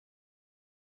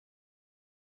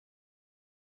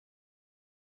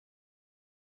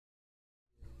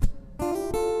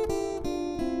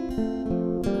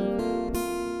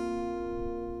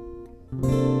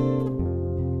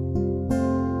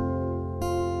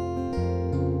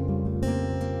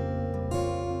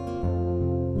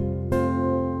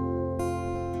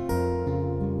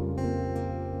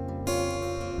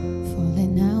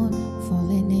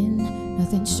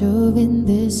sure in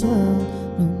this world.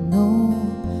 No, no,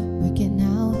 breaking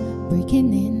out,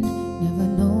 breaking in, never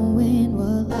knowing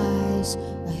what lies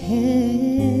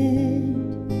ahead.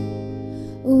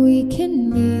 We can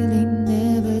really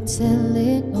never tell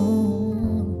it, no.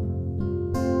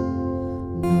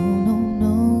 No, no,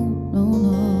 no, no,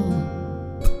 no.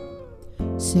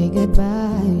 Say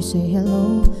goodbye, say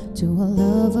hello to a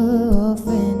lover or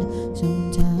friend.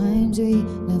 Sometimes we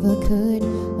never could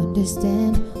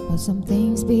understand, but some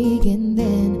things begin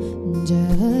then,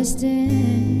 just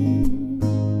then.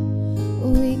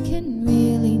 We can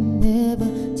really never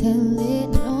tell it,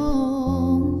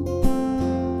 no.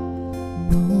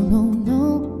 No, no, no,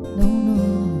 no, no.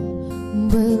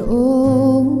 But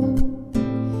oh,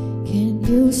 can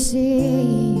you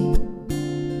see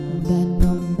that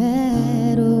no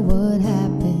matter what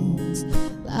happens,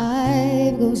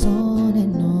 life goes on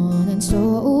and on. And so,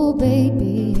 oh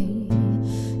baby,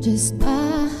 just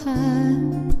smile,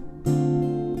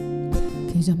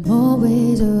 'cause I'm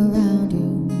always around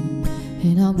you,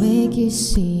 and I'll make you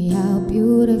see how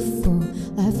beautiful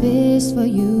life is for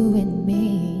you and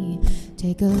me.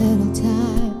 Take a little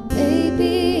time,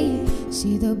 baby,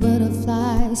 see the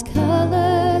butterflies'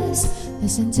 colors,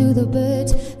 listen to the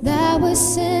birds that were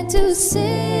sent to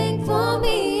sing for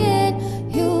me and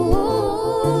you.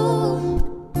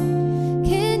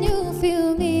 Can you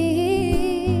feel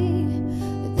me?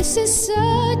 This is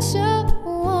such a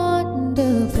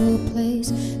wonderful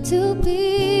place to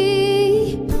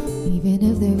be. Even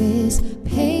if there is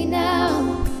pain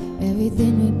now,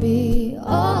 everything would be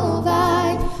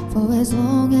alright. For as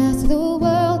long as the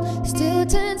world still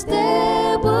turns,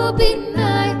 there will be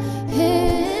night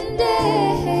and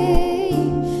day.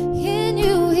 Can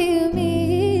you hear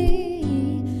me?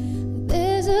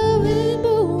 There's a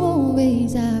rainbow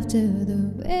always after the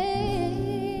rain.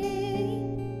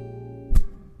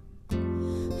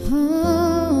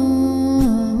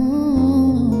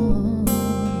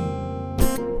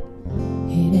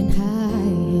 Hidden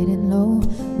high, hidden low,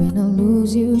 when I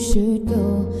lose you should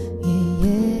go. Yeah,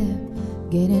 yeah.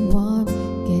 Getting warm,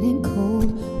 getting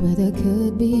cold, weather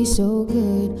could be so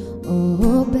good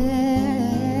or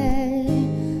bad.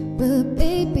 But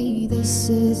baby, this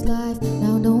is life,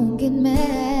 now don't get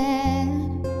mad.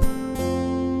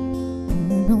 Oh,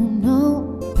 no, no,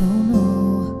 no, no.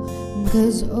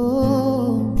 'Cause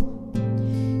oh,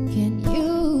 can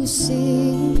you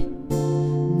see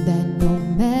that no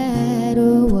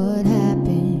matter what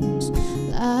happens,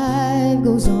 life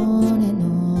goes on and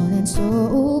on. And so,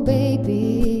 oh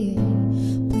baby,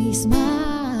 please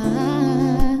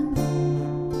smile,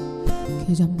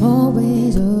 'cause I'm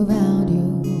always around you,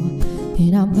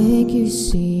 and I'll make you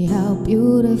see how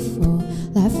beautiful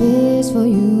life is for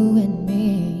you and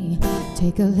me.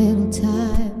 Take a little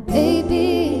time,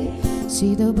 baby,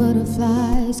 see the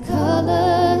butterflies'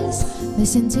 colors,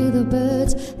 listen to the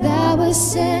birds that were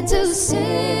sent to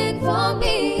sing for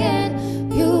me and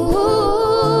you.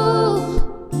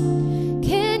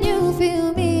 Can you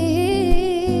feel me?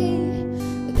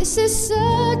 This is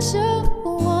such a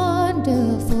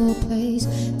wonderful place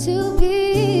to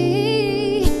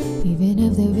be. Even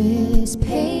if there is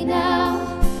pain now,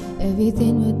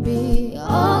 everything would be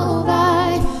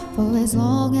alright. For as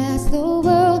long as the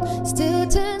world still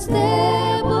turns,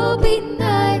 there will be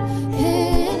night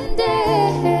and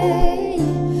day.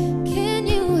 Can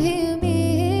you hear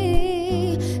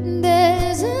me?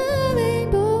 There's a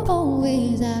rainbow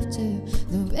always after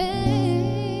the rain.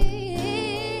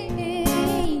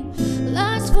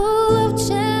 Life's full of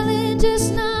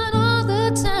challenges, not all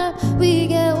the time we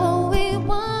get what we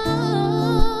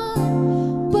want.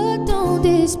 But don't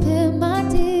despair, my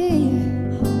dear.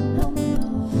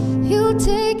 You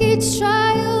take each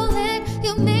trial and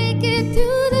you make it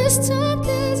through this time,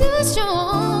 'cause you're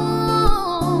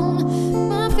strong.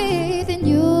 My faith in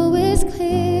you is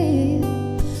clear,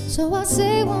 so I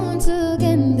say once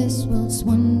again, this world's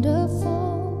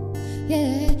wonderful.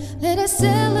 Yeah, let us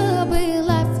celebrate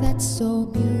life that's so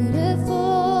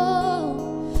beautiful,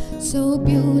 so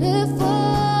beautiful.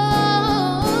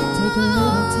 Take a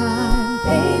little time,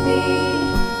 baby,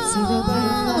 see the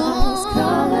butterflies'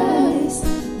 colors,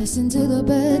 listen to the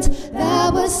birds that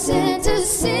were sent to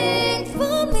sing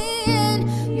for me and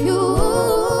you.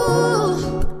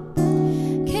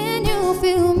 Can you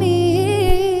feel me?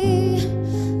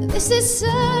 This is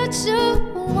such a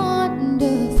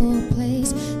wonderful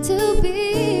place to be.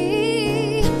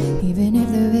 Even if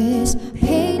there is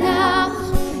pain now,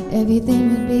 everything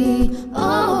would be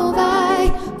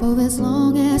alright. For as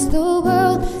long as the world